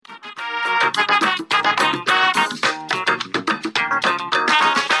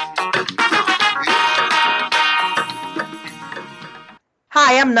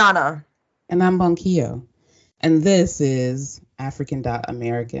Hi, I'm Nana. And I'm Bonkio. And this is African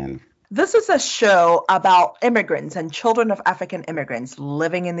American. This is a show about immigrants and children of African immigrants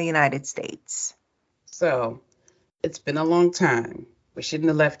living in the United States. So, it's been a long time. We shouldn't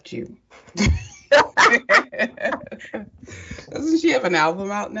have left you. Doesn't she have an album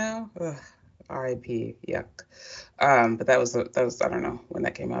out now? Ugh, R.I.P. Yuck. But that was I don't know when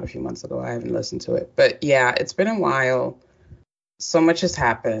that came out, a few months ago. I haven't listened to it. But yeah, it's been a while. So much has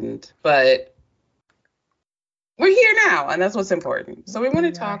happened, but we're here now, and that's what's important. So we want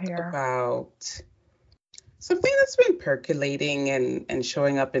to talk about something that's been percolating and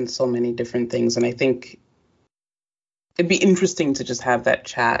showing up in so many different things. And I think it'd be interesting to just have that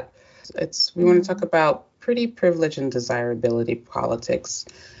chat. We want to talk about pretty privilege and desirability politics.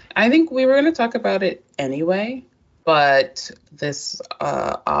 I think we were going to talk about it anyway, but this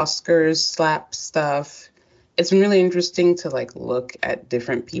Oscars slap stuff, it's been really interesting to look at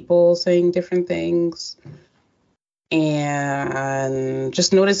different people saying different things and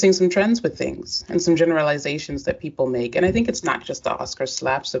just noticing some trends with things and some generalizations that people make. And I think it's not just the Oscar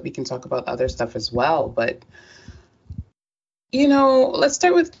slap, so we can talk about other stuff as well. But, let's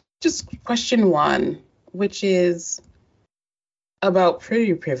start with just question one, which is about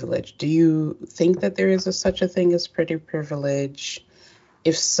pretty privilege. Do you think that there is such a thing as pretty privilege?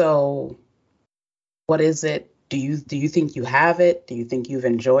 If so, what is it? Do you think you have it? Do you think you've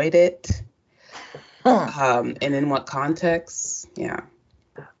enjoyed it? And in what context? Yeah.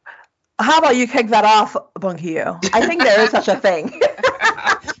 How about you kick that off, Bonkio? I think there is such a thing.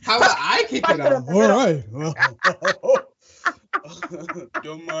 How about I kick it off? All right.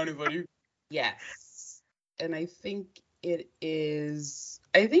 Don't mind if I do. Yes. And I think it's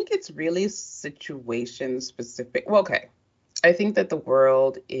really situation specific. Well, okay. I think that the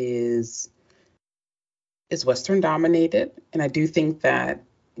world is Western dominated. And I do think that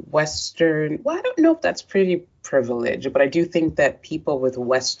I don't know if that's pretty privilege, but I do think that people with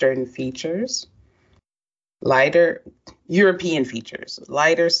Western features, lighter European features,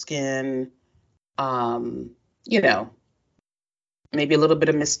 lighter skin, maybe a little bit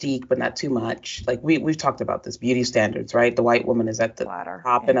of mystique, but not too much. We've talked about this, beauty standards, right? The white woman is at the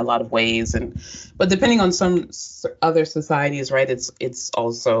top in a lot of ways. But depending on some other societies, right, it's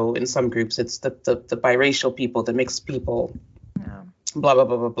also, in some groups, it's the biracial people, the mixed people, blah, blah,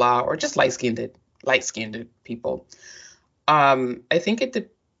 blah, blah, blah, or just light-skinned people. I think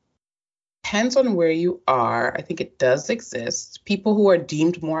it depends on where you are. I think it does exist. People who are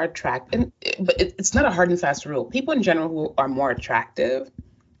deemed more attractive, but it's not a hard and fast rule. People in general who are more attractive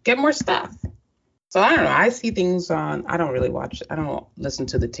get more stuff. So I don't know. I see things I don't listen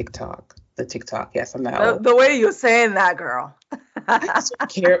to the TikTok. Yes, I'm that. The way you're saying that, girl. I just don't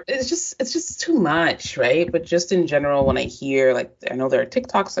care. It's just too much, right? But just in general, when I hear, I know there are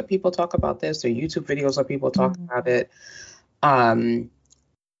TikToks that people talk about this, or YouTube videos that people talk about it.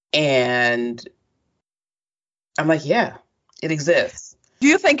 And I'm like, yeah, it exists. Do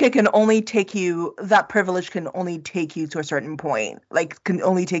you think that privilege can only take you to a certain point? Can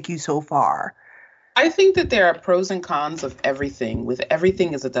only take you so far? I think that there are pros and cons of everything. With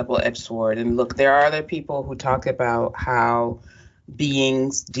everything is a double-edged sword. And look, there are other people who talk about how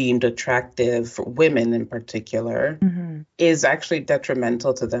beings deemed attractive, for women in particular, is actually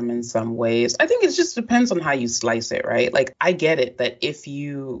detrimental to them in some ways. I think it just depends on how you slice it, right? I get it that if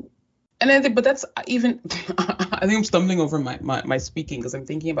you, but that's even, I think I'm stumbling over my speaking because I'm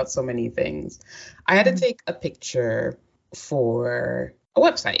thinking about so many things. I had to take a picture for a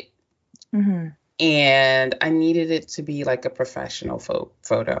website. And I needed it to be a professional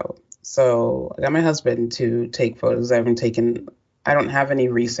photo. So I got my husband to take photos. I don't have any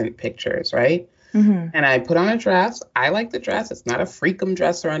recent pictures, right? And I put on a dress. I like the dress. It's not a freakum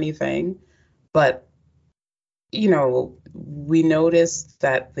dress or anything. But, we noticed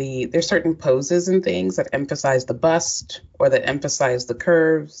that there's certain poses and things that emphasize the bust or that emphasize the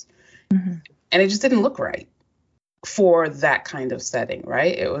curves. And it just didn't look right for that kind of setting,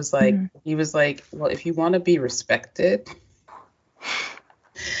 right? It was he was like, well, if you want to be respected,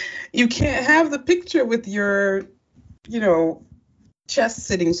 you can't have the picture with your, chest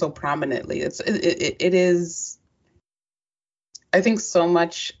sitting so prominently. It is, I think, so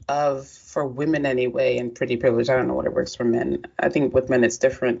much for women anyway, and pretty privilege, I don't know what it works for men. I think with men it's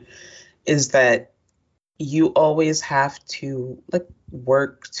different, is that you always have to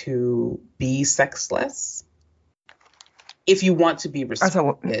work to be sexless if you want to be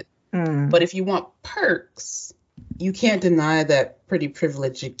respected. But if you want perks, you can't deny that pretty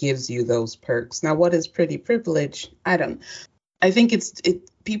privilege, it gives you those perks. Now, what is pretty privilege? I think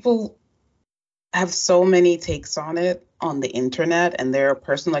people have so many takes on it on the internet and their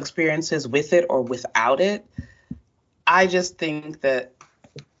personal experiences with it or without it. I just think that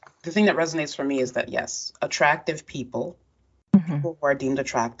the thing that resonates for me is that, yes, attractive people, people who are deemed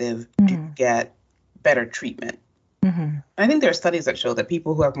attractive, do get better treatment. I think there are studies that show that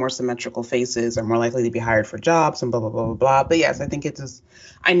people who have more symmetrical faces are more likely to be hired for jobs and blah, blah, blah, blah, blah. But yes, I think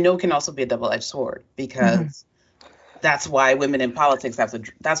I know can also be a double-edged sword because that's why women in politics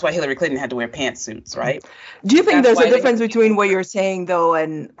that's why Hillary Clinton had to wear pantsuits, right? Do you think there's a difference between what you're saying, though,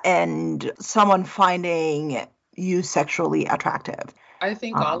 and someone finding you sexually attractive? I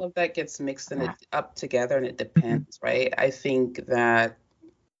think all of that gets mixed up together, and it depends, right? I think that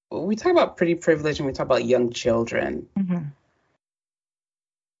when we talk about pretty privilege and we talk about young children,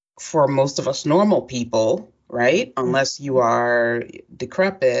 for most of us normal people, right? Unless you are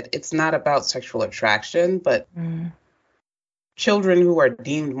decrepit, it's not about sexual attraction, but children who are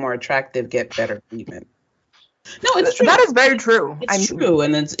deemed more attractive get better treatment. No, it's true. That is very true. It's true,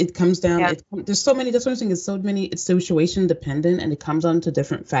 and it comes down. Yeah. There's so many. That's what I'm saying. It's so many. It's situation dependent, and it comes on to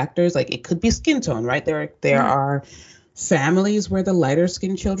different factors. Like it could be skin tone, right? There are families where the lighter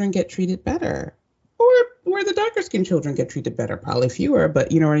skinned children get treated better, or where the darker skinned children get treated better. Probably fewer,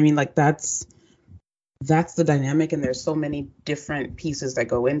 but you know what I mean. Like that's the dynamic, and there's so many different pieces that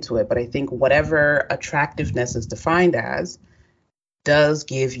go into it. But I think whatever attractiveness is defined as does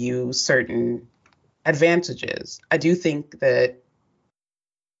give you certain advantages. I do think that,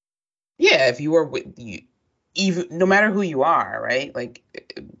 yeah, if you are even no matter who you are, right? Like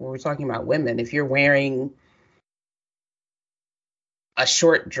we're talking about women, if you're wearing a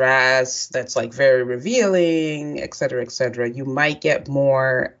short dress that's like very revealing, et cetera, you might get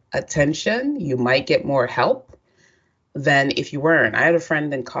more attention, you might get more help than if you weren't. I had a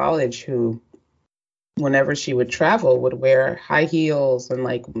friend in college who, whenever she would travel, would wear high heels and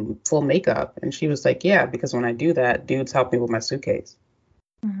like full makeup. And she was like, yeah, because when I do that, dudes help me with my suitcase.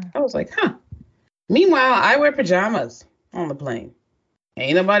 I was like, huh. Meanwhile, I wear pajamas on the plane.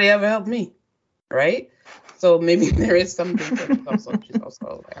 Ain't nobody ever helped me, right? So maybe there is something. She's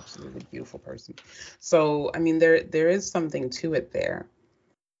also an absolutely beautiful person. So, I mean, there is something to it there.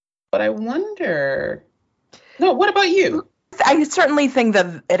 But I wonder, no, what about you? I certainly think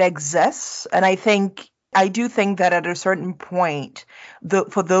that it exists, and I do think that at a certain point,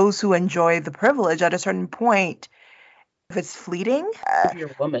 for those who enjoy the privilege, at a certain point, if it's fleeting, if you're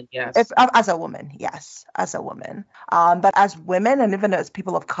a woman, yes. As a woman, yes, as a woman. But as women, and even as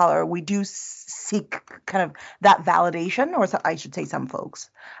people of color, we do seek kind of that validation, or I should say some folks.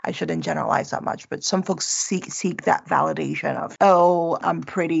 I shouldn't generalize that much, but some folks seek that validation of, oh, I'm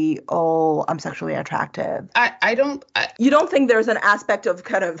pretty, oh, I'm sexually attractive. You don't think there's an aspect of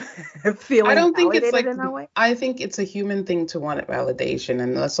kind of feeling I don't think it's like in that way? I think it's a human thing to want validation.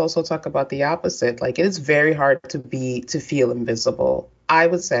 And let's also talk about the opposite. Like it is very hard to feel invisible. I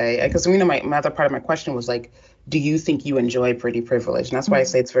would say, because my other part of my question was like, do you think you enjoy pretty privilege? And that's why I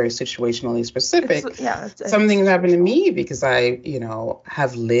say it's very situationally specific. Something happened to me because I,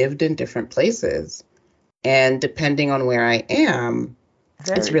 have lived in different places. And depending on where I am,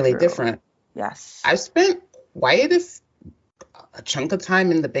 it's really different. Yes. I've spent quite a chunk of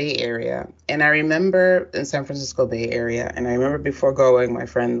time in the Bay Area. And I remember in San Francisco Bay Area. And I remember before going, my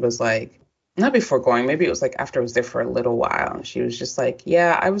friend was like, not before going, maybe it was like after I was there for a little while. And she was just like,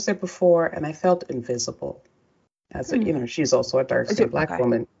 yeah, I was there before and I felt invisible. As she's also a dark-skinned Black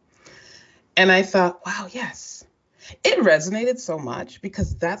woman. And I thought, wow, yes. It resonated so much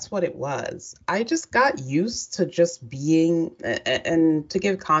because that's what it was. I just got used to just being, and to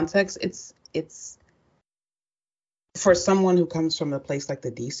give context, it's for someone who comes from a place like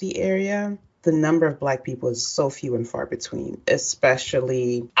the DC area, the number of Black people is so few and far between,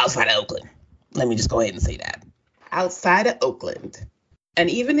 especially outside of Oakland. Let me just go ahead and say that. Outside of Oakland. And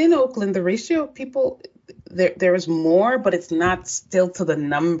even in Oakland, the ratio of people, there is more, but it's not still to the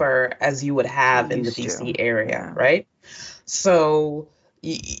number as you would have in the DC area, right? So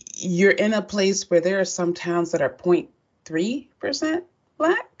you're in a place where there are some towns that are 0.3%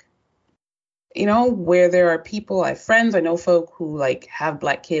 Black, where there are people, I have friends, I know folk who like have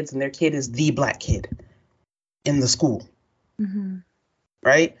Black kids and their kid is the Black kid in the school,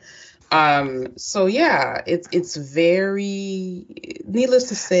 right? So yeah, it's very, needless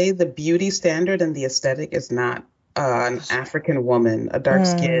to say, the beauty standard and the aesthetic is not an African woman, a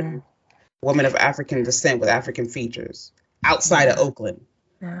dark-skinned woman of African descent with African features outside of Oakland.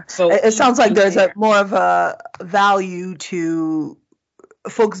 Yeah. So it sounds like there's more of a value to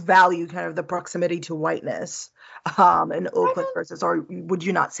folks value kind of the proximity to whiteness in I Oakland don't versus, or would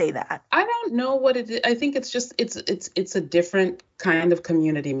you not say that? I don't know what it is. I think it's just it's a different kind of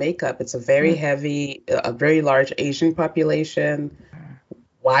community makeup. It's a very heavy, a very large Asian population.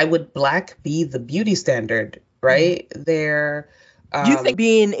 Why would black be the beauty standard, right? There, Do you think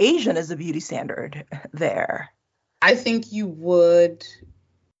being Asian is a beauty standard there? I think you would.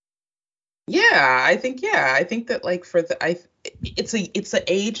 Yeah, I think that like for the it's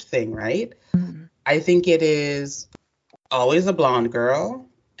a age thing, right? I think it is always a blonde girl,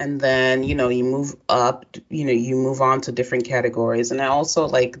 and then you move up, you move on to different categories, and I also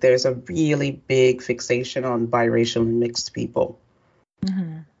like there's a really big fixation on biracial and mixed people.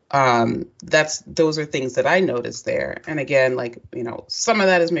 Those are things that I noticed there, and again, like some of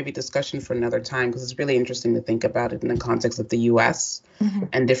that is maybe discussion for another time because it's really interesting to think about it in the context of the U.S.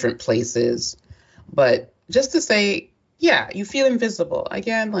 and different places. But just to say, yeah, you feel invisible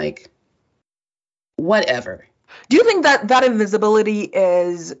again, like whatever. Do you think that invisibility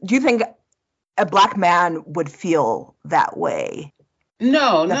is? Do you think a black man would feel that way?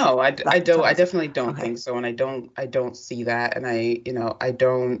 No, I don't. I definitely don't think so, and I don't see that, and I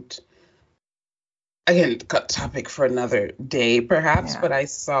don't. Again, cut topic for another day, perhaps. But I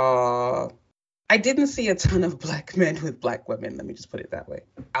didn't see a ton of black men with black women. Let me just put it that way,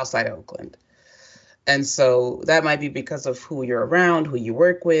 outside of Oakland, and so that might be because of who you're around, who you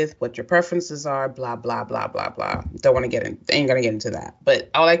work with, what your preferences are, blah blah blah blah blah. Don't want to ain't gonna get into that. But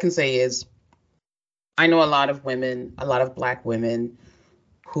all I can say is, I know a lot of black women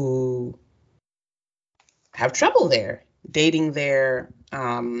who have trouble there, dating there,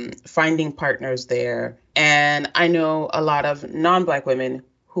 finding partners there. And I know a lot of non-black women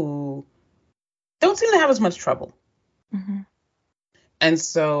who don't seem to have as much trouble. And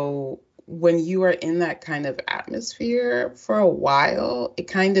so when you are in that kind of atmosphere for a while, it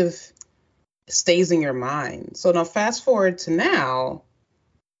kind of stays in your mind. So now fast forward to now,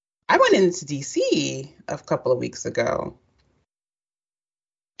 I went into DC a couple of weeks ago.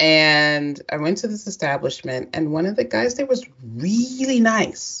 And I went to this establishment, and one of the guys there was really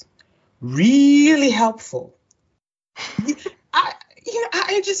nice, really helpful. I'm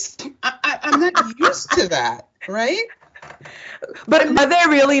not used to that, right? But they're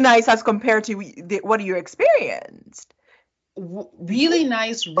really nice as compared to what you experienced. Really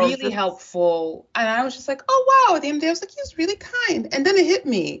nice, really helpful, and I was just like, oh wow. At the end of the day, I was like, he's really kind, and then it hit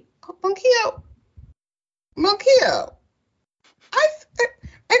me, Monkio.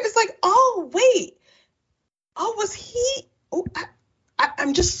 It was like, oh, wait. Oh, was he? Oh,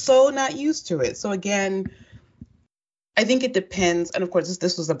 I'm just so not used to it. So again, I think it depends. And of course,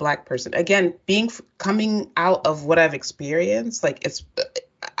 this was a black person. Again, coming out of what I've experienced, like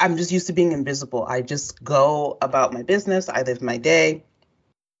I'm just used to being invisible. I just go about my business. I live my day.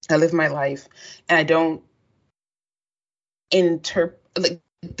 I live my life. And I don't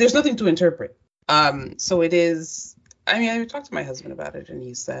there's nothing to interpret. So it is. I mean, I talked to my husband about it, and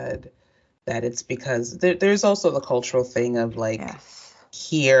he said that it's because there's also the cultural thing of like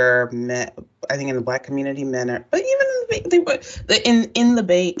here, I think in the black community, men are, but even in the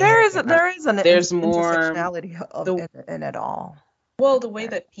Bay, there's more intersectionality in it all. Well, the way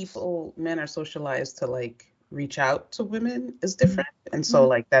that men are socialized to like reach out to women is different, and so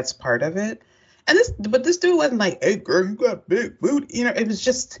like that's part of it. And this dude wasn't like, hey girl, you got big booty, it was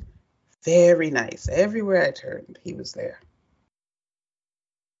just very nice. Everywhere I turned, he was there.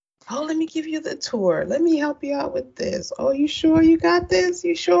 Oh, let me give you the tour. Let me help you out with this. Oh, you sure you got this?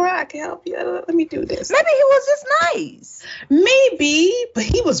 You sure I can help you? Let me do this. Maybe he was just nice. Maybe, but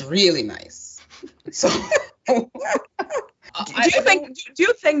he was really nice. So, do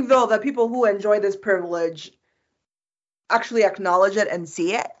you think though that people who enjoy this privilege actually acknowledge it and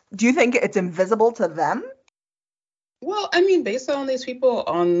see it? Do you think it's invisible to them? Well, I mean, based on these people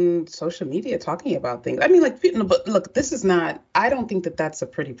on social media talking about things, I mean, like, but look, this is not, I don't think that that's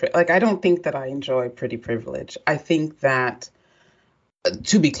I don't think that I enjoy pretty privilege. I think that,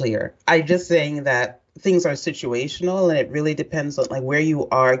 to be clear, I'm just saying that things are situational and it really depends on like where you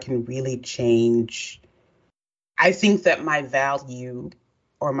are can really change. I think that my value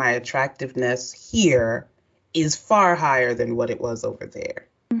or my attractiveness here is far higher than what it was over there,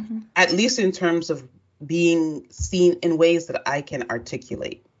 at least in terms of being seen in ways that I can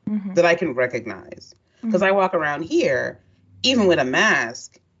articulate, that I can recognize. Because I walk around here, even with a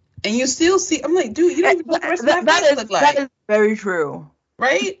mask, and you still see, I'm like, dude, you don't even know what the rest of my face look like. That is very true.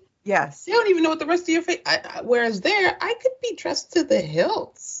 Right? Yes. You don't even know what the rest of your face, whereas there, I could be dressed to the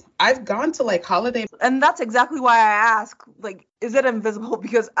hilts. I've gone to like holiday. And that's exactly why I ask, like, is it invisible?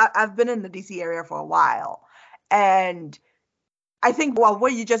 Because I've been in the DC area for a while. And I think, well,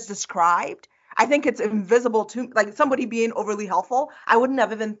 what you just described, I think it's invisible to, like, somebody being overly helpful. I wouldn't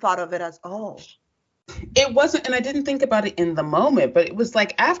have even thought of it as, oh. It wasn't, and I didn't think about it in the moment, but it was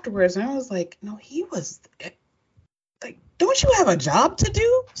like afterwards, and I was like, no, he was like, don't you have a job to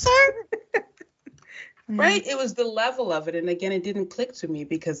do, sir? Right? It was the level of it. And again, it didn't click to me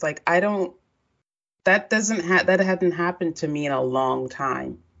because like, that hadn't happened to me in a long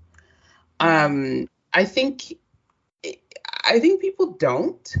time. I think people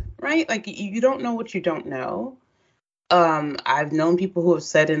don't, right? Like you don't know what you don't know. I've known people who have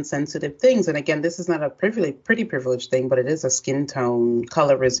said insensitive things. And again, this is not a pretty privileged thing, but it is a skin tone,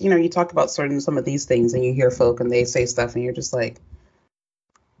 color is, you talk about some of these things and you hear folk and they say stuff and you're just like,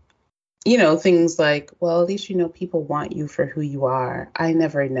 things like, well, at least people want you for who you are. I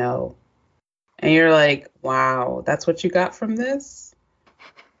never know. And you're like, wow, that's what you got from this?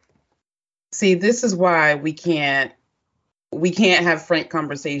 See, this is why we can't have frank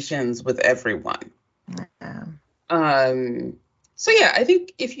conversations with everyone. Yeah. So yeah, I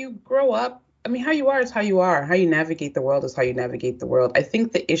think if you grow up, I mean, how you are is how you are. How you navigate the world is how you navigate the world. I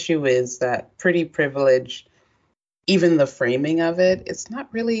think the issue is that pretty privilege, even the framing of it,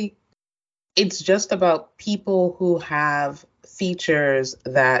 it's just about people who have features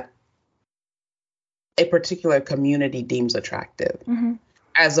that a particular community deems attractive,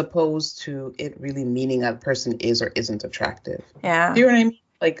 as opposed to it really meaning a person is or isn't attractive. Yeah. Do you know what I mean?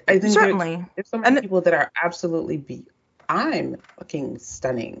 Like, I think certainly there's some people that are absolutely I'm fucking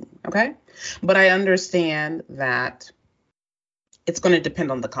stunning, okay? But I understand that it's going to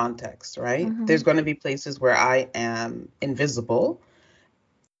depend on the context, right? There's going to be places where I am invisible,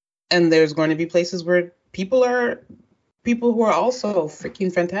 and there's going to be places where people who are also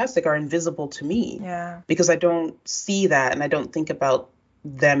freaking fantastic are invisible to me. Yeah. Because I don't see that and I don't think about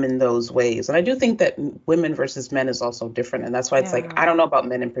them in those ways. And I do think that women versus men is also different. And that's why it's like, I don't know about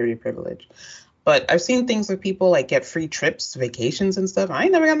men in pretty privilege, but I've seen things where people like get free trips, vacations and stuff. I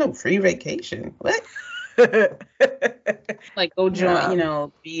ain't never got no free vacation. What? Like go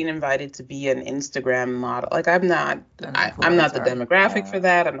join, being invited to be an Instagram model. Like I'm not the demographic for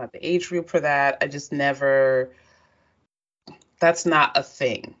that. I'm not the age group for that. I just never, that's not a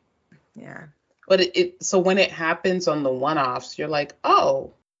thing. Yeah. But so when it happens on the one-offs, you're like,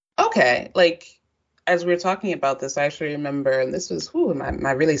 oh, okay. Like, as we were talking about this, I actually remember, and this was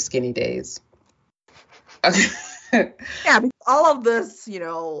my really skinny days. Yeah, all of this,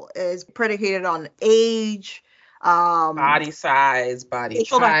 is predicated on age, body size, body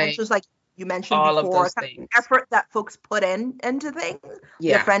type, just like you mentioned all before, of those things. Effort that folks put into things.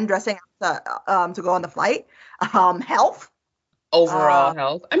 Yeah. Your friend dressing up to go on the flight, health. Overall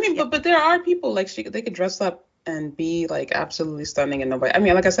health. I mean, but there are people like they could dress up and be like absolutely stunning and nobody. I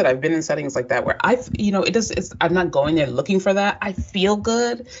mean, like I said, I've been in settings like that where I'm not going there looking for that. I feel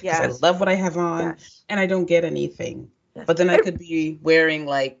good because I love what I have on and I don't get anything. Yes. But then I could be wearing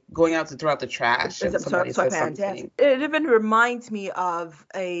going out to throw out the trash and somebody says something. It even reminds me of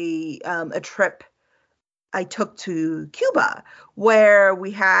a trip I took to Cuba where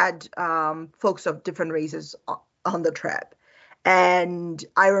we had folks of different races on the trip. And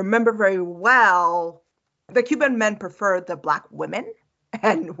I remember very well the Cuban men preferred the Black women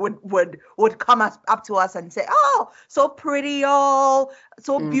and would come up to us and say, oh, so pretty, oh,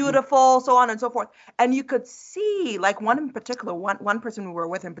 so beautiful, so on and so forth. And you could see, like one in particular, one person we were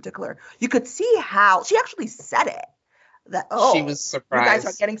with in particular, you could see how she actually said it. That, oh, she was surprised. You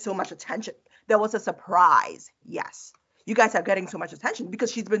guys are getting so much attention. There was a surprise. Yes. You guys are getting so much attention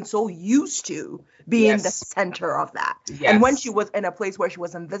because she's been so used to being the center of that. Yes. And when she was in a place where she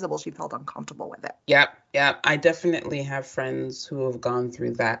was invisible, she felt uncomfortable with it. Yep. I definitely have friends who have gone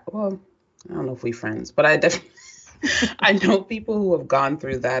through that. Well, I don't know if we're friends, but I know people who have gone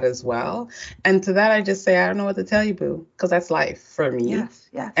through that as well. And to that, I just say, I don't know what to tell you, boo, because that's life for me. Yes.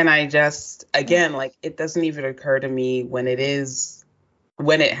 And I just, again, it doesn't even occur to me when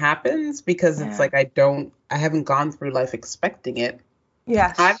it happens, because it's like I haven't gone through life expecting it.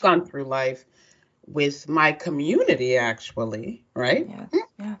 Yes. I've gone through life with my community, actually, right?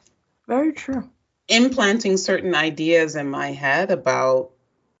 Yes. Very true. Implanting certain ideas in my head about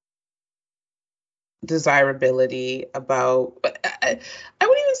desirability, but I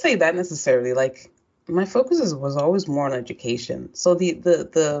wouldn't even say that necessarily. Like my focus was always more on education. So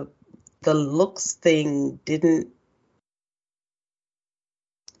the looks thing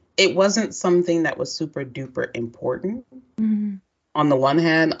it wasn't something that was super duper important on the one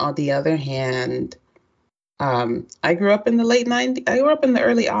hand. On the other hand, I grew up in the late 90s. I grew up in the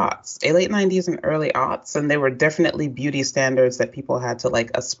early late 90s and early aughts. And there were definitely beauty standards that people had to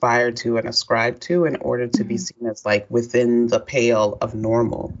aspire to and ascribe to in order to be seen as within the pale of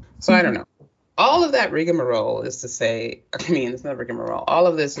normal. So I don't know. all of that rigmarole is to say, I mean, it's not rigmarole. All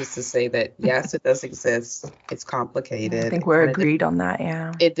of this is to say that, yes, it does exist. It's complicated. I think we're agreed on that,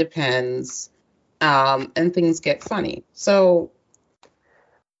 yeah. It depends. And things get funny. So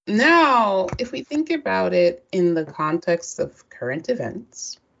now, if we think about it in the context of current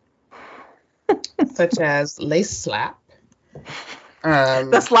events, such as lace slap,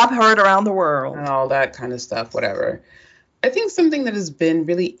 the slap heard around the world, and all that kind of stuff, whatever. I think something that has been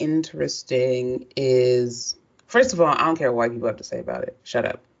really interesting is, first of all, I don't care what people have to say about it. Shut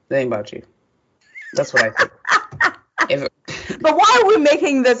up. It ain't about you. That's what I think. But why are we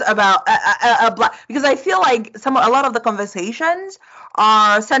making this about a black? Because I feel like a lot of the conversations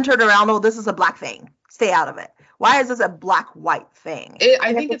are centered around, oh, this is a black thing. Stay out of it. Why is this a black-white thing?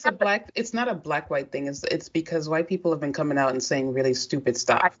 I think it's not a black-white thing. It's because white people have been coming out and saying really stupid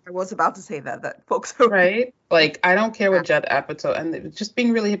stuff. I was about to say that folks are right. Like, I don't care what Judd Apatow, and just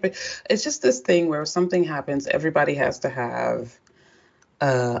being really hip. It's just this thing where if something happens, everybody has to have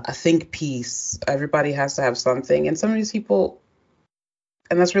a think piece. Everybody has to have something. And some of these people,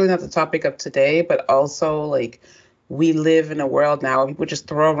 and that's really not the topic of today, but also like we live in a world now where people just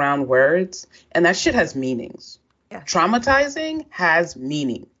throw around words and that shit has meanings. Yeah. Traumatizing has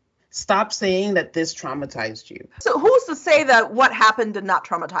meaning. Stop saying that this traumatized you. So who's to say that what happened did not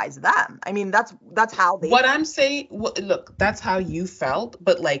traumatize them? I mean, that's how they. What I'm saying, look, that's how you felt,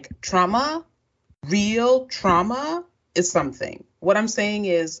 but like trauma, real trauma is something. What I'm saying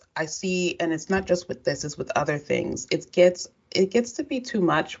is I see, and it's not just with this, it's with other things. It gets to be too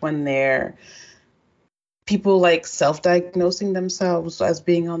much when they're people like self-diagnosing themselves as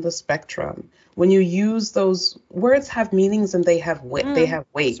being on the spectrum. When you use those words have meanings and they have weight. They have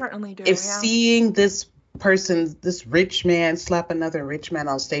weight. Certainly do. If seeing this rich man slap another rich man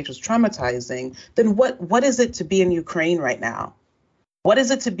on stage was traumatizing, then what is it to be in Ukraine right now? What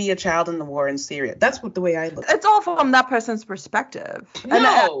is it to be a child in the war in Syria? That's the way I look. It's all from that person's perspective.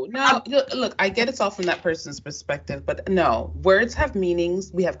 No. Look, I get it's all from that person's perspective, but no. Words have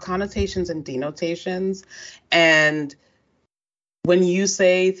meanings. We have connotations and denotations. And when you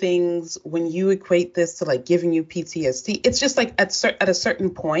say things, when you equate this to like giving you PTSD, it's just like at a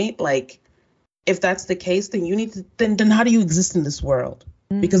certain point, like if that's the case, then you need to, then how do you exist in this world?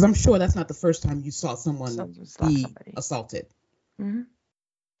 Mm-hmm. Because I'm sure that's not the first time you saw someone be assaulted. Mm-hmm.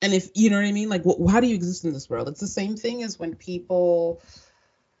 And if you know what I mean, like, how do you exist in this world? It's the same thing as when people.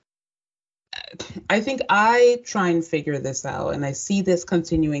 I think I try and figure this out, and I see this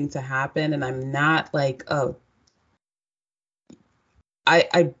continuing to happen, and I'm not like, oh.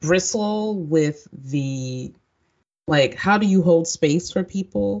 I bristle with the, like, how do you hold space for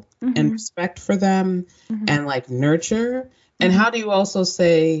people mm-hmm. and respect for them mm-hmm. and like nurture, mm-hmm. and how do you also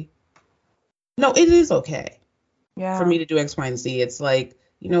say, no, it is okay. Yeah. For me to do X, Y, and Z. It's like,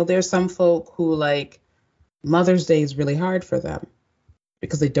 there's some folk who like Mother's Day is really hard for them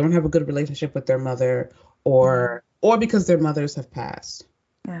because they don't have a good relationship with their mother or because their mothers have passed.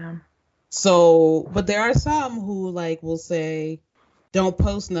 Yeah. So, but there are some who like will say, don't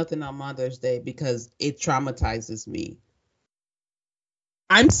post nothing on Mother's Day because it traumatizes me.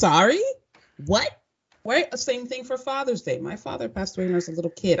 I'm sorry? What? Right? Same thing for Father's Day. My father passed away when I was a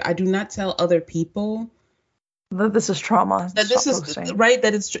little kid. I do not tell other people that this is trauma. That this is right.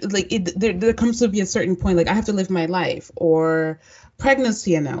 That it's like there comes to be a certain point. Like I have to live my life, or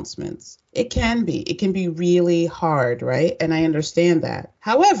pregnancy announcements. It can be really hard, right? And I understand that.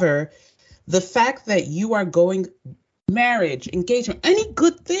 However, the fact that you are going marriage, engagement, any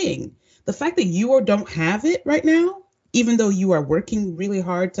good thing, the fact that you don't have it right now, even though you are working really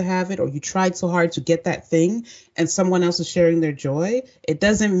hard to have it, or you tried so hard to get that thing, and someone else is sharing their joy, it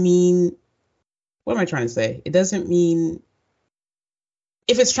doesn't mean. What am I trying to say? It doesn't mean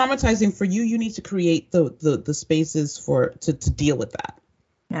if it's traumatizing for you, you need to create the spaces to deal with that.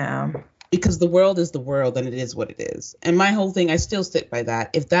 Yeah. Because the world is the world and it is what it is. And my whole thing, I still stick by that.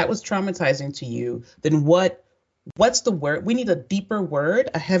 If that was traumatizing to you, then what's the word? We need a deeper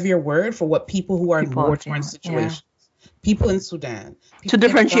word, a heavier word for what people who are in war-torn situations. Yeah. People in Sudan. People to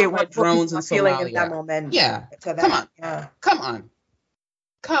differentiate what drones in feeling Somalia. In that moment. Yeah. Come on. Yeah. Come on.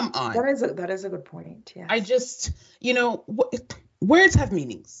 That is a good point. Yeah. I just, words have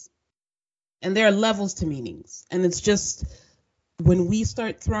meanings, and there are levels to meanings, and it's just when we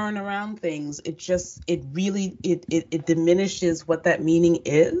start throwing around things, it really diminishes what that meaning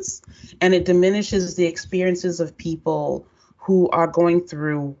is, and it diminishes the experiences of people who are going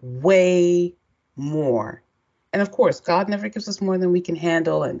through way more. And of course, God never gives us more than we can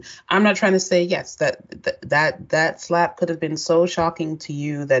handle. And I'm not trying to say, yes, that slap could have been so shocking to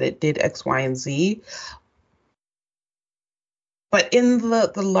you that it did X, Y, and Z. But in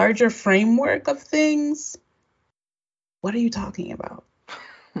the larger framework of things, what are you talking about?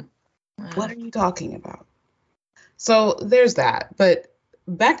 What are you talking about? So there's that. But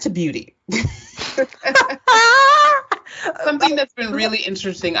back to beauty. Something that's been really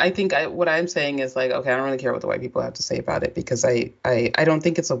interesting. I think what I'm saying is like, okay, I don't really care what the white people have to say about it, because I don't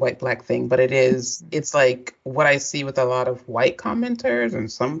think it's a white black thing, but it is. It's like what I see with a lot of white commenters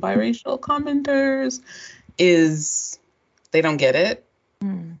and some biracial commenters is they don't get it,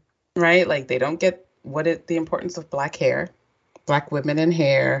 right? Like they don't get the importance of black hair, black women in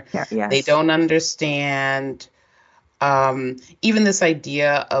hair. Yeah, yes. They don't understand even this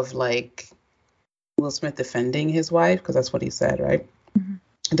idea of like Will Smith defending his wife, because that's what he said, right?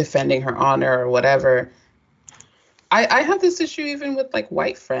 Defending her honor or whatever. I have this issue even with like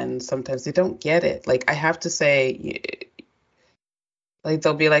white friends. Sometimes they don't get it. Like I have to say, like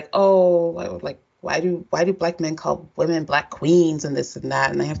they'll be like, oh, like why do black men call women black queens and this and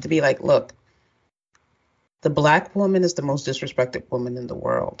that? And I have to be like, look, the black woman is the most disrespected woman in the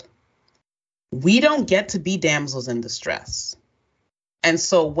world. We don't get to be damsels in distress. And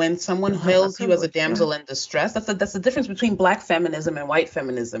so when someone hails you as a damsel in distress, that's the difference between black feminism and white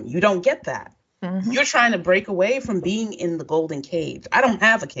feminism. You don't get that. You're trying to break away from being in the golden cage. I don't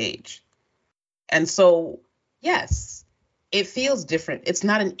have a cage. And so, yes, it feels different. It's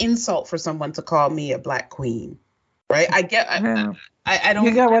not an insult for someone to call me a black queen, right? I get. I don't.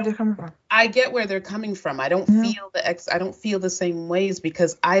 You get where they're coming from. I get where they're coming from. I don't feel I don't feel the same ways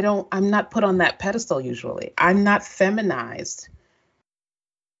because I'm not put on that pedestal usually. I'm not feminized.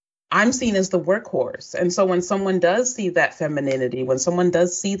 I'm seen as the workhorse. And so when someone does see that femininity, when someone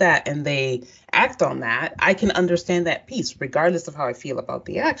does see that and they act on that, I can understand that piece, regardless of how I feel about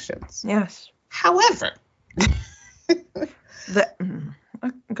the actions. Yes. However,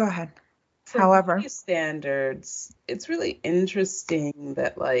 go ahead. For beauty standards, it's really interesting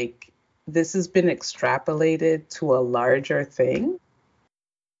that like this has been extrapolated to a larger thing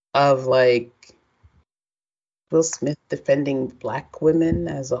of like Will Smith defending black women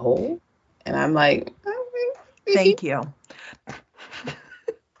as a whole. And I'm like, thank you.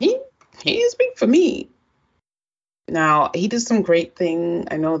 He didn't speak for me. Now, he did some great thing.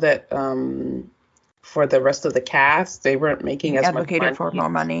 I know that for the rest of the cast, they weren't making as much money. Advocated for more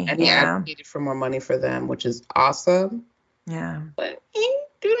money. And he advocated for more money for them, which is awesome. Yeah. But he didn't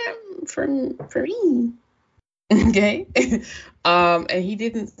do that for me. Okay. And he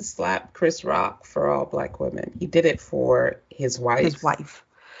didn't slap Chris Rock for all black women. He did it for his wife.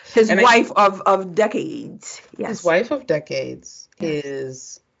 His wife of decades. Yes. His wife of decades. Yes.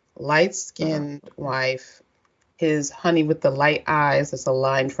 His light-skinned wife. His honey with the light eyes. That's a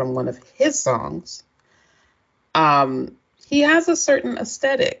line from one of his songs. He has a certain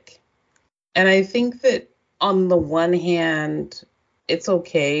aesthetic. And I think that on the one hand, it's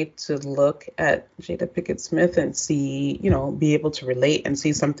okay to look at Jada Pinkett Smith and see, be able to relate and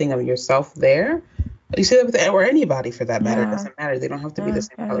see something of yourself there. You see that with or anybody for that matter. It doesn't matter. They don't have to be the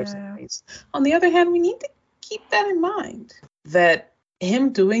same color, same race. On the other hand, we need to keep that in mind, that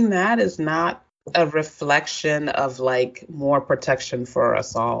him doing that is not a reflection of like more protection for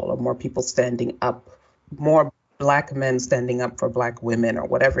us all, or more people standing up, more black men standing up for black women, or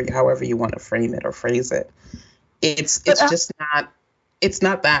whatever, however you want to frame it or phrase it. It's just not. It's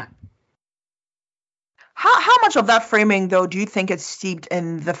not that. How much of that framing, though, do you think is steeped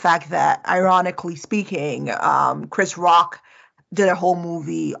in the fact that, ironically speaking, Chris Rock did a whole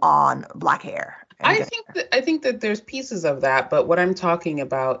movie on black hair? I think that there's pieces of that, but what I'm talking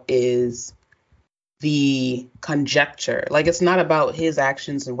about is the conjecture. Like, it's not about his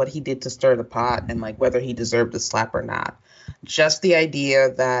actions and what he did to stir the pot and like whether he deserved a slap or not. Just the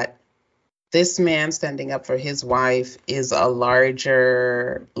idea that this man standing up for his wife is a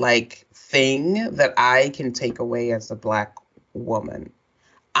larger like thing that I can take away as a black woman.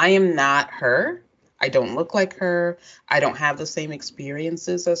 I am not her. I don't look like her. I don't have the same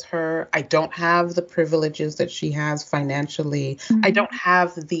experiences as her. I don't have the privileges that she has financially. I don't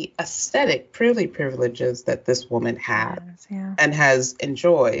have the aesthetic privileges that this woman had and has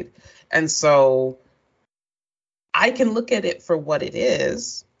enjoyed. And so I can look at it for what it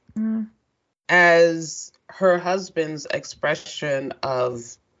is. As her husband's expression of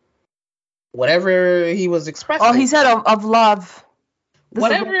whatever he was expressing. Oh, he said of love.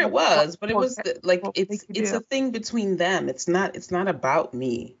 Whatever it was, but it was like it's a thing between them. It's not about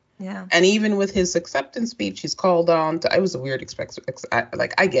me. Yeah. And even with his acceptance speech, he's called on to. It was a weird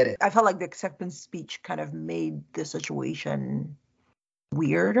I get it. I felt like the acceptance speech kind of made the situation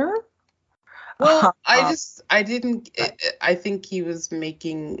weirder. Well, I think he was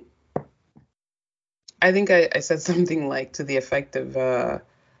making. I think I said something like to the effect of,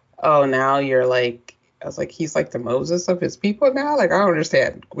 oh, now you're like, I was like, he's like the Moses of his people now. Like, I don't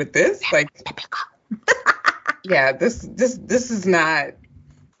understand with this. Like, yeah, this is not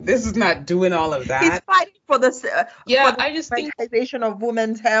doing all of He's that. fighting for Yeah, for the I just think monetization of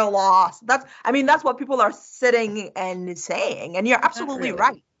women's hair loss. That's what people are sitting and saying, and you're absolutely really.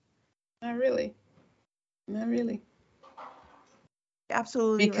 right. not really.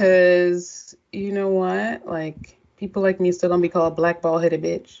 Absolutely right. Because you know what? Like, people like me still gonna be called black bald headed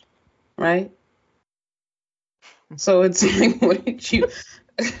bitch, right? So it's like, what did you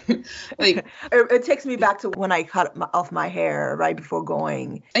like? It takes me back to when I cut off my hair right before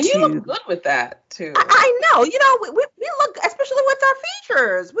going And you to. look good with that too. I know, we look, especially with our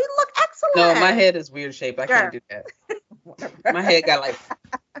features, we look excellent. No, my head is weird shaped. I can't do that. Whatever.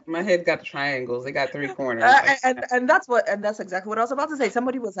 My head got triangles. It got 3 corners. And that's exactly what I was about to say.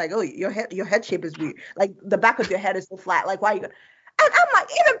 Somebody was like, "Oh, your head shape is weird. Like the back of your head is so flat. Like why you?" And I'm like,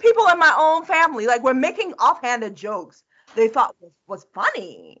 even people in my own family, like we're making offhanded jokes they thought was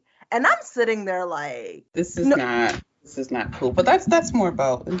funny, and I'm sitting there like, this is not cool. But that's more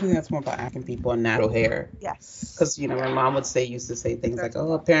about, I think that's more about African people and natural hair. Yes. Because my mom used to say things like,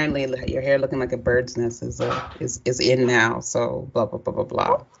 "Oh, apparently your hair looking like a bird's nest is in now." So blah blah blah blah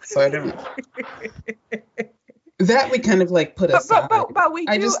blah. So I don't. That we kind of like put aside. But we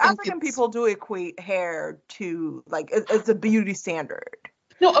do. African people do equate hair to like it's a beauty standard.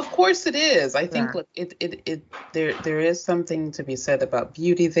 No, of course it is. I think look, there is something to be said about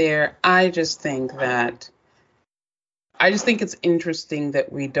beauty there. I just think it's interesting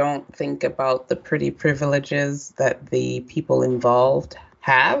that we don't think about the pretty privileges that the people involved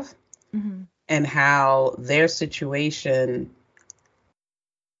have, mm-hmm. and how their situation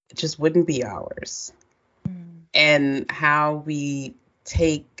just wouldn't be ours. And how we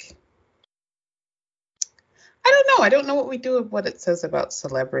take, I don't know what we do with what it says about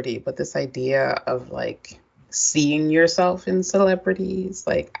celebrity, but this idea of like seeing yourself in celebrities,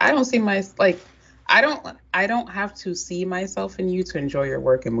 like I don't have to see myself in you to enjoy your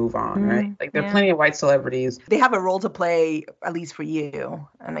work and move on, right? Like there are plenty of white celebrities. They have a role to play, at least for you.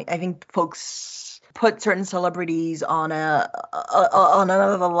 And I think folks put certain celebrities on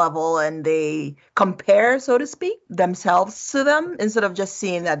another level, and they compare, so to speak, themselves to them instead of just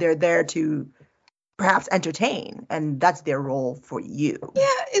seeing that they're there to perhaps entertain, and that's their role for you. Yeah,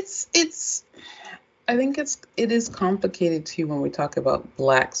 I think it is complicated too when we talk about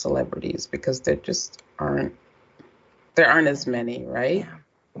Black celebrities, because there aren't as many, right?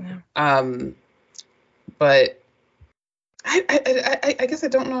 Yeah. But I guess I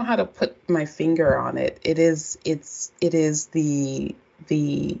don't know how to put my finger on it. It is the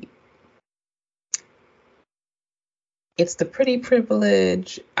it's the pretty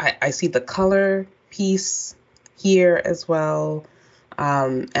privilege. I see the color piece here as well.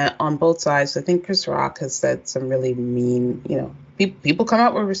 And on both sides, I think Chris Rock has said some really mean, people come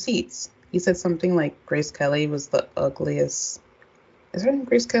out with receipts. He said something like Grace Kelly was the ugliest. Is her name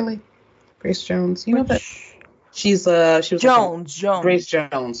Grace Kelly? Grace Jones? You know that she was Jones. Grace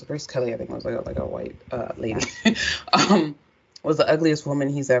Jones. Grace Kelly, I think, was like a white lady. Was the ugliest woman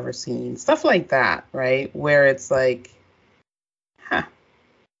he's ever seen. Stuff like that, right? Where it's like,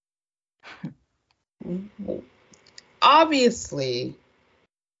 obviously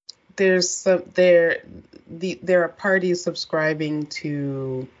there are parties subscribing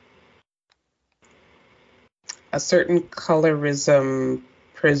to a certain colorism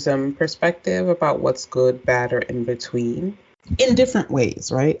prism perspective about what's good, bad, or in between in different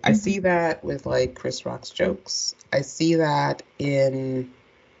ways, right? I see that with like Chris Rock's jokes. I see that in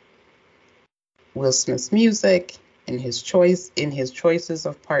Will Smith's music, in his choices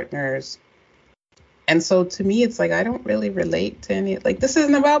of partners. And so to me, it's like, I don't really relate to any, like, this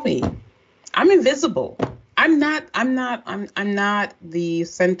isn't about me. I'm invisible. I'm not the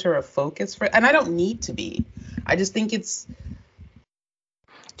center of focus and I don't need to be. I just think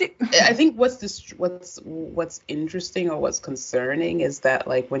I think what's interesting or what's concerning is that,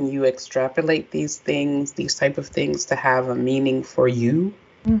 like, when you extrapolate these type of things to have a meaning for you,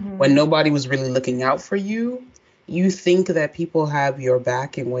 when nobody was really looking out for you, you think that people have your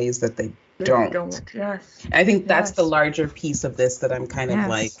back in ways that they don't. Yes. I think that's the larger piece of this that I'm kind of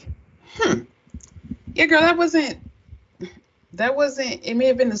like, yeah, girl, that wasn't, it may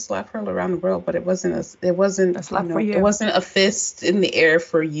have been a slap hurl around the world, but it wasn't a slap for you. It wasn't a fist in the air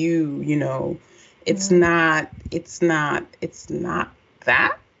for you, It's not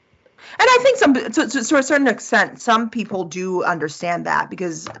that. And I think to a certain extent, some people do understand that,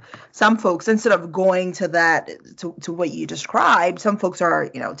 because some folks, instead of going to that, to what you described, some folks are,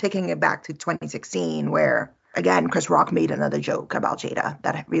 taking it back to 2016, where, again, Chris Rock made another joke about Jada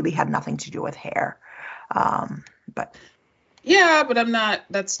that really had nothing to do with hair. But yeah, but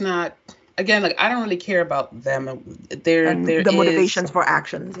that's not, again, like, I don't really care about them. The motivations for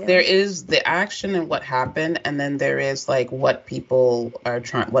actions. Yeah. There is the action and what happened, and then there is like what people are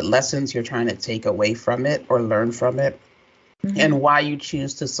what lessons you're trying to take away from it or learn from it, and why you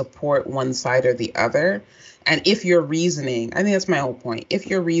choose to support one side or the other. And if your reasoning, I think that's my whole point. If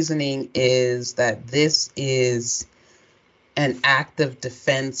your reasoning is that this is an act of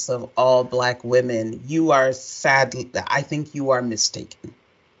defense of all Black women, you are I think you are mistaken.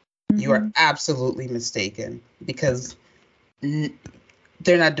 You are absolutely mistaken, because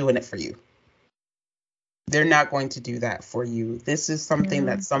they're not doing it for you. They're not going to do that for you. This is something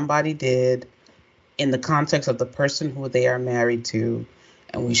that somebody did in the context of the person who they are married to.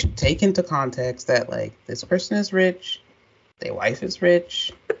 And we should take into context that, like, this person is rich, their wife is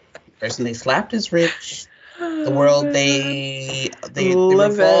rich, the person they slapped is rich, the world they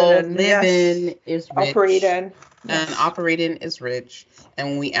live in is rich. Operate in. And operating is rich. And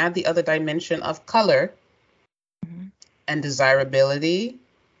when we add the other dimension of color and desirability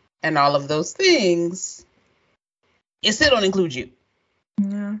and all of those things, it still don't include you.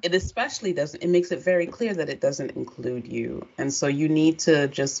 Yeah. It especially doesn't. It makes it very clear that it doesn't include you. And so you need to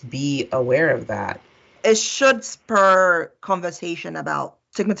just be aware of that. It should spur conversation about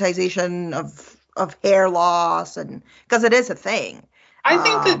stigmatization of hair loss, and because it is a thing. I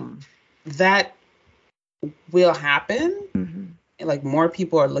think that will happen. Like, more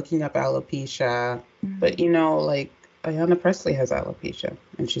people are looking up alopecia, but like, Ayanna Pressley has alopecia,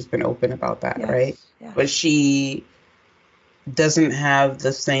 and she's been open about that, right? Yeah. But she doesn't have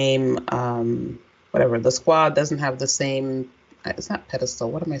the same, the squad doesn't have the same, it's not pedestal,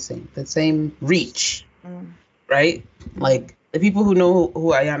 what am I saying? The same reach, right? Like, the people who know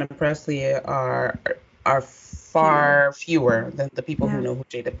who Ayanna Pressley are far fewer than the people who know who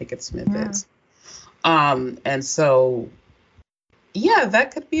Jada Pinkett Smith is. And so, yeah,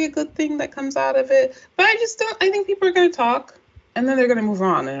 that could be a good thing that comes out of it. But I think people are going to talk, and then they're going to move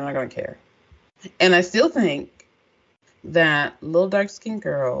on, and they're not going to care. And I still think that little dark-skinned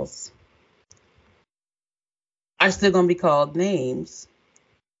girls are still going to be called names,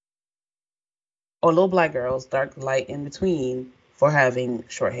 or little Black girls, dark, light, in between, for having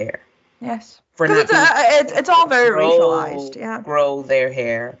short hair. Yes. For not it's all very racialized. Yeah. Grow their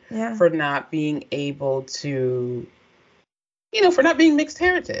hair. Yeah. For not being able to, for not being mixed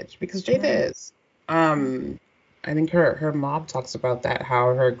heritage, because Jada is. I think her mom talks about that,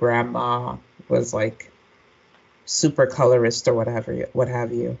 how her grandma was like super colorist or what have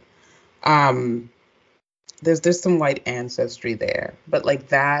you. There's some white ancestry there, but like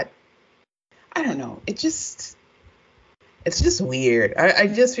that, I don't know. It's just weird. I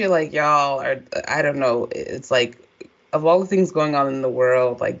just feel like y'all are, I don't know. It's like, of all the things going on in the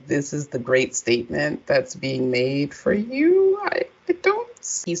world, like, this is the great statement that's being made for you. I don't.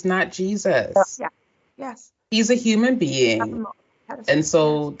 He's not Jesus. Yeah. Yes. He's a human being. And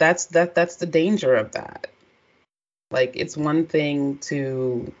so that's the danger of that. Like, it's one thing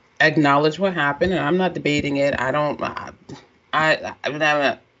to acknowledge what happened, and I'm not debating it. I've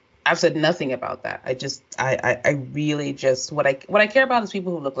said nothing about that. I really just, what I care about is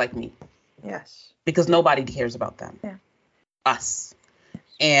people who look like me. Yes. Because nobody cares about them. Yeah. Us.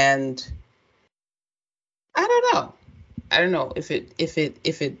 And I don't know if it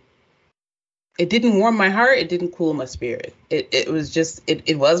didn't warm my heart, it didn't cool my spirit. It was just,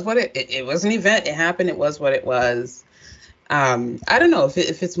 it was what it was an event. It happened. It was what it was. I don't know if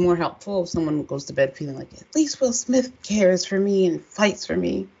it's more helpful if someone goes to bed feeling like, at least Will Smith cares for me and fights for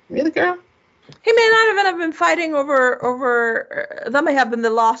me. Really, girl? He may not even have been fighting over. That may have been the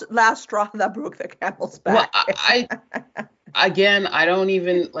last straw that broke the camel's back. Well, I don't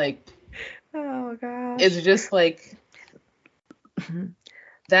even like. Oh gosh. It's just like,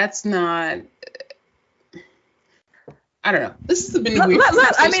 that's not. I don't know. This has been weird.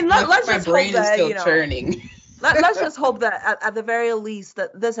 Let's my just brain hope is that, still churning. Let's just hope that at the very least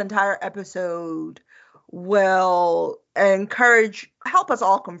that this entire episode will help us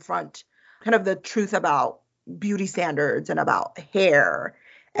all confront kind of the truth about beauty standards and about hair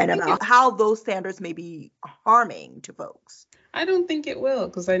and about how those standards may be harming to folks. I don't think it will,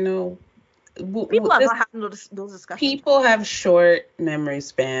 because I know people have not having those discussions. People have short memory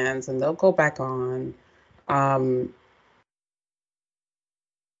spans, and they'll go back on.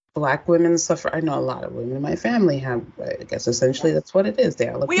 Black women suffer. I know a lot of women in my family have, I guess essentially that's what it is. They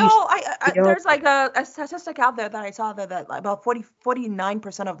We alopecia. all, We all, there's like a statistic out there that I saw that like about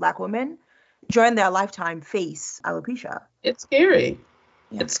 49% of Black women during their lifetime face alopecia. it's scary.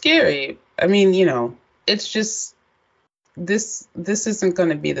 Yeah. It's scary. I mean, it's just this isn't going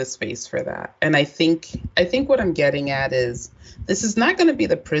to be the space for that. And I think what I'm getting at is this is not going to be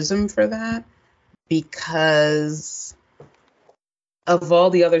the prism for that because of all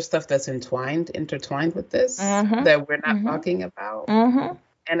the other stuff that's intertwined with this that we're not talking about.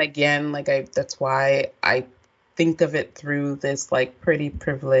 And again, that's why I think of it through this like pretty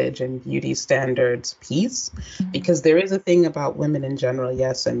privilege and beauty standards piece, because there is a thing about women in general,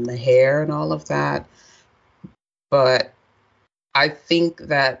 yes, and the hair and all of that. But I think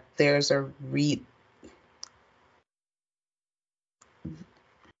that there's how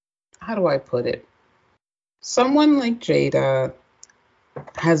do I put it? Someone like Jada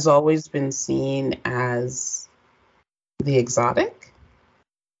has always been seen as the exotic,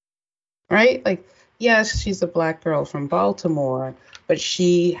 right? Like, yes, she's a Black girl from Baltimore, but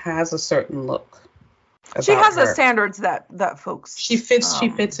she has a certain look. She has the standards that folks. She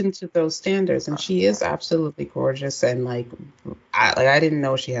fits into those standards, and she is absolutely gorgeous. And I didn't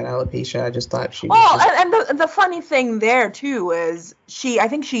know she had alopecia. I just thought she. Well, and the funny thing there too is I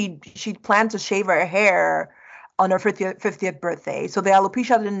think she planned to shave her hair on her 50th birthday, so the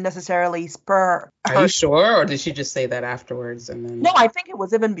alopecia didn't necessarily spur her. Are you sure, or did she just say that afterwards and then? No, I think it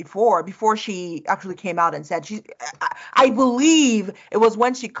was even before she actually came out and said I believe it was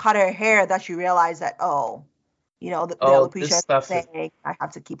when she cut her hair that she realized that the alopecia is saying I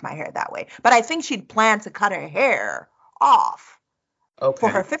have to keep my hair that way. But I think she'd planned to cut her hair off for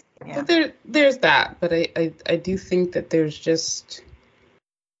her 50th. Yeah. So there's that, but I do think that there's just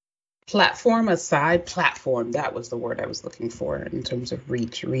platform, that was the word I was looking for in terms of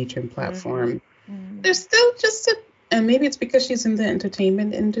reach and platform. There's still and maybe it's because she's in the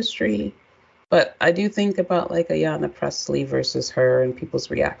entertainment industry, but I do think about like Ayanna Pressley versus her and people's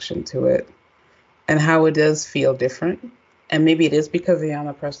reaction to it and how it does feel different. And maybe it is because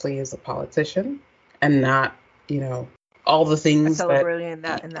Ayanna Pressley is a politician and not, all the things celebrating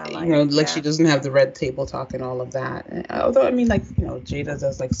that in that light. She doesn't have the red table talk and all of that. And although I mean, Jada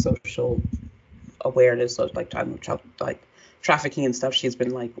does like social awareness, so like trafficking and stuff. She's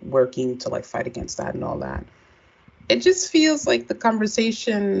been like working to like fight against that and all that. It just feels like the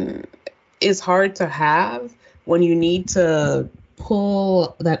conversation is hard to have when you need to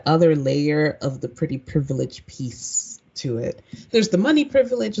pull that other layer of the pretty privilege piece to it. There's the money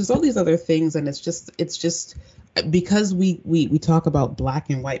privilege, there's all these other things, and it's just because we talk about black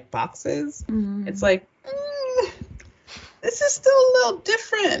and white boxes, it's like, this is still a little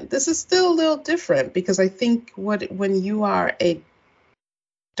different. This is still a little different because I think when you are a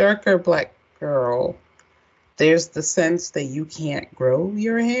darker Black girl, there's the sense that you can't grow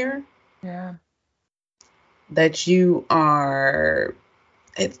your hair. Yeah. That you are,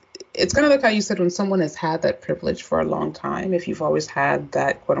 it's kind of like how you said when someone has had that privilege for a long time, if you've always had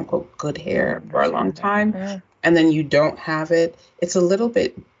that quote unquote good hair for a long time, and then you don't have it, it's a little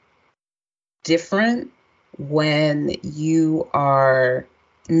bit different when you are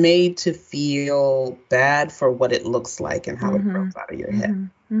made to feel bad for what it looks like and how it grows out of your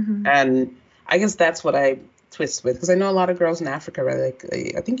head. And I guess that's what I twist with, because I know a lot of girls in Africa, right? Like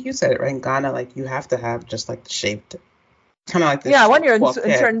I think you said it right, in Ghana, like you have to have just like the shaped, kind of like this. Yeah, when you're in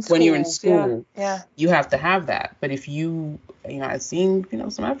certain schools, when you're in school, yeah, you have to have that. But if I've seen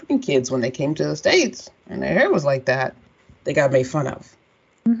some African kids when they came to the States and their hair was like that, they got made fun of.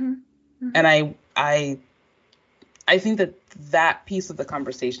 And I think that piece of the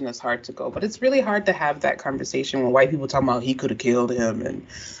conversation is hard to go, but it's really hard to have that conversation when white people talk about he could have killed him and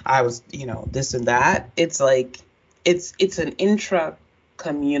I was, this and that. It's like, it's an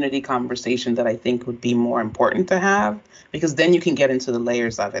intra-community conversation that I think would be more important to have, because then you can get into the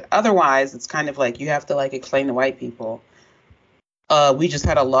layers of it. Otherwise, it's kind of like you have to like explain to white people, we just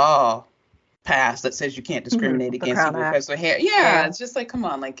had a law passed that says you can't discriminate against people because of hair. Yeah, it's just like, come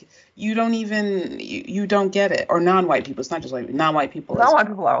on, like you don't even you don't get it. Or non-white people. It's not just like non-white people. Non-white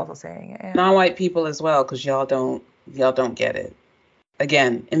people are also saying it. Yeah. Non-white people as well, because y'all don't get it.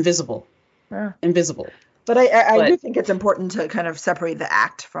 Again, invisible. Invisible. But I do think it's important to kind of separate the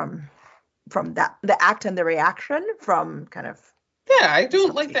act from that, the act and the reaction from kind of. Yeah, I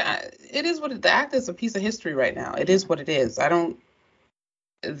don't like that. It is what the act is, a piece of history right now. It is what it is. I don't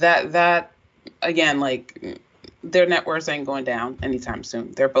that again, like their net worths ain't going down anytime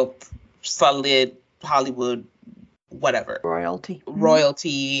soon. They're both solid Hollywood, whatever.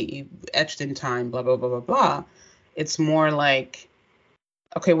 Royalty etched in time, blah, blah, blah, blah, blah. It's more like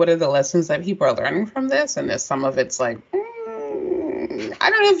okay, what are the lessons that people are learning from this? And there's some of it's like, I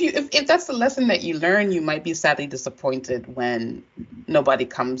don't know if that's the lesson that you learn, you might be sadly disappointed when nobody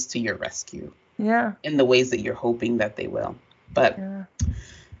comes to your rescue. Yeah. In the ways that you're hoping that they will. But at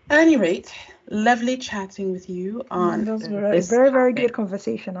any rate, lovely chatting with you on this this very, very good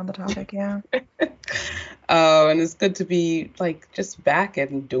conversation on the topic. Yeah. And it's good to be like just back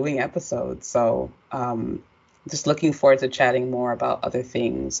and doing episodes. So just looking forward to chatting more about other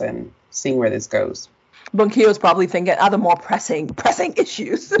things and seeing where this goes. Bunkyo's probably thinking other more pressing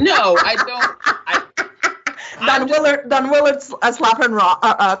issues. No, I don't. Don Willard slapping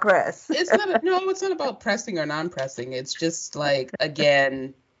Chris. It's not about pressing or non-pressing. It's just like,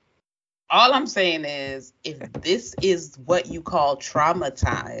 again, all I'm saying is, if this is what you call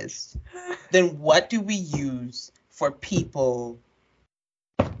traumatized, then what do we use for people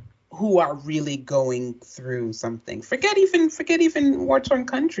who are really going through something? Forget even war-torn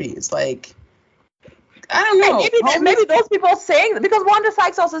countries. Like, I don't know. Maybe those people saying that, because Wanda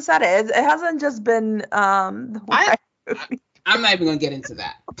Sykes also said it. It hasn't just been. I'm not even gonna get into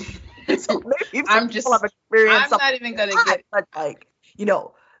that. So I'm not even gonna get. But like,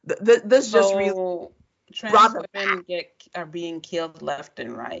 this just really. Trans women are being killed left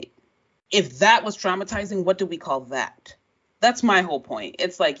and right. If that was traumatizing, what do we call that? That's my whole point.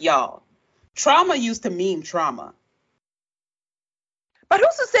 It's like, y'all, trauma used to mean trauma. But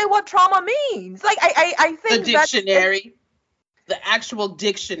who's to say what trauma means? Like, I think the dictionary, the actual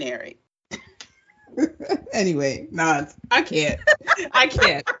dictionary. Anyway, I can't. I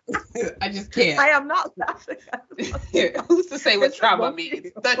just can't. I am not laughing. Who's to say what trauma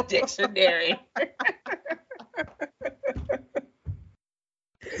means? The dictionary.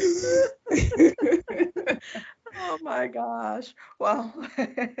 Oh my gosh. Well,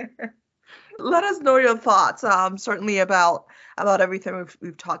 let us know your thoughts. Certainly about everything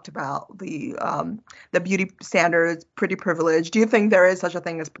we've talked about, the beauty standards, pretty privilege. Do you think there is such a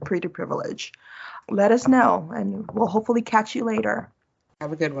thing as pretty privilege? Let us know, and we'll hopefully catch you later.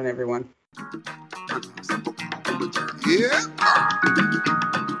 Have a good one, everyone. Yeah.